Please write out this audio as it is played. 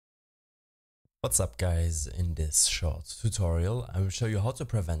What's up guys, in this short tutorial I will show you how to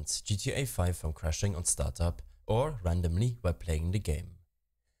prevent GTA 5 from crashing on startup or randomly while playing the game.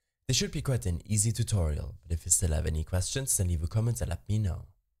 This should be quite an easy tutorial, but if you still have any questions then leave a comment and let me know.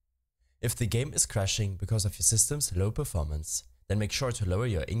 If the game is crashing because of your system's low performance, then make sure to lower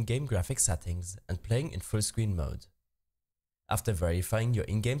your in-game graphics settings and playing in full screen mode. After verifying your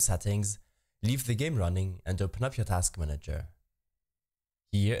in-game settings, leave the game running and open up your task manager.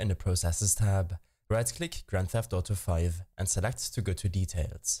 Here in the Processes tab, right-click Grand Theft Auto 5 and select to go to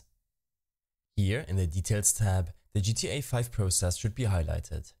Details. Here in the Details tab, the GTA 5 process should be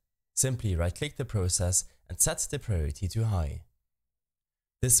highlighted. Simply right-click the process and set the priority to High.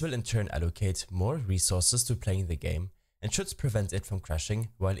 This will in turn allocate more resources to playing the game and should prevent it from crashing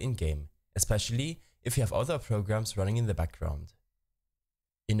while in-game, especially if you have other programs running in the background.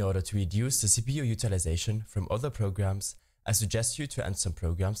 In order to reduce the CPU utilization from other programs, I suggest you to end some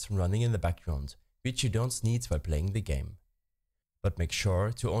programs from running in the background, which you don't need while playing the game. But make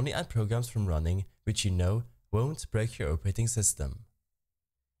sure to only add programs from running which you know won't break your operating system.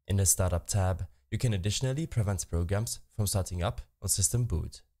 In the Startup tab, you can additionally prevent programs from starting up on system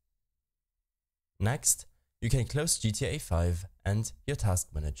boot. Next, you can close GTA 5 and your task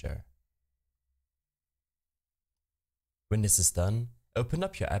manager. When this is done, open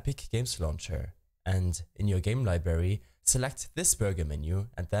up your Epic Games Launcher and in your game library, select this burger menu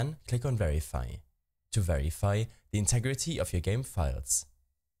and then click on Verify to verify the integrity of your game files.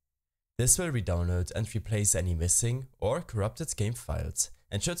 This will re-download and replace any missing or corrupted game files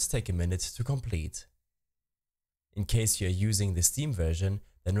and should take a minute to complete. In case you are using the Steam version,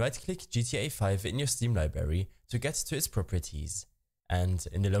 then right-click GTA 5 in your Steam library to get to its properties, and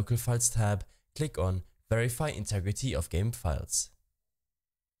in the Local Files tab, click on Verify Integrity of Game Files.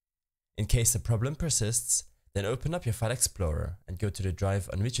 In case the problem persists, then open up your File Explorer and go to the drive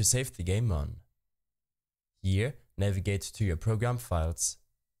on which you saved the game on. Here, navigate to your program files,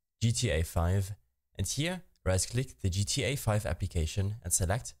 GTA 5, and here right-click the GTA 5 application and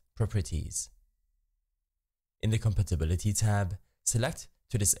select Properties. In the Compatibility tab, select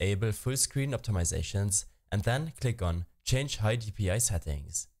to disable full screen optimizations and then click on Change High DPI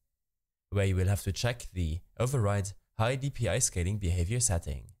Settings, where you will have to check the Override High DPI Scaling Behavior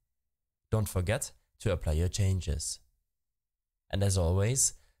setting. Don't forget to apply your changes. And as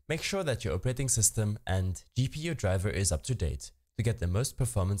always, make sure that your operating system and GPU driver is up to date to get the most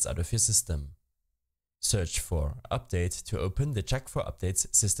performance out of your system. Search for Update to open the Check for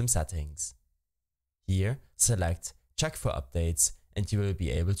Updates system settings. Here, select Check for Updates and you will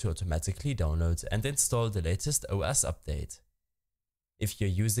be able to automatically download and install the latest OS update. If you're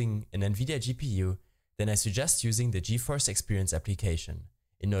using an NVIDIA GPU, then I suggest using the GeForce Experience application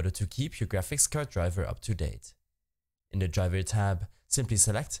in order to keep your graphics card driver up to date. In the Driver tab, simply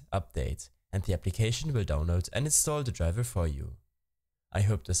select Update and the application will download and install the driver for you. I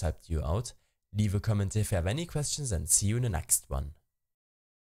hope this helped you out. Leave a comment if you have any questions and see you in the next one.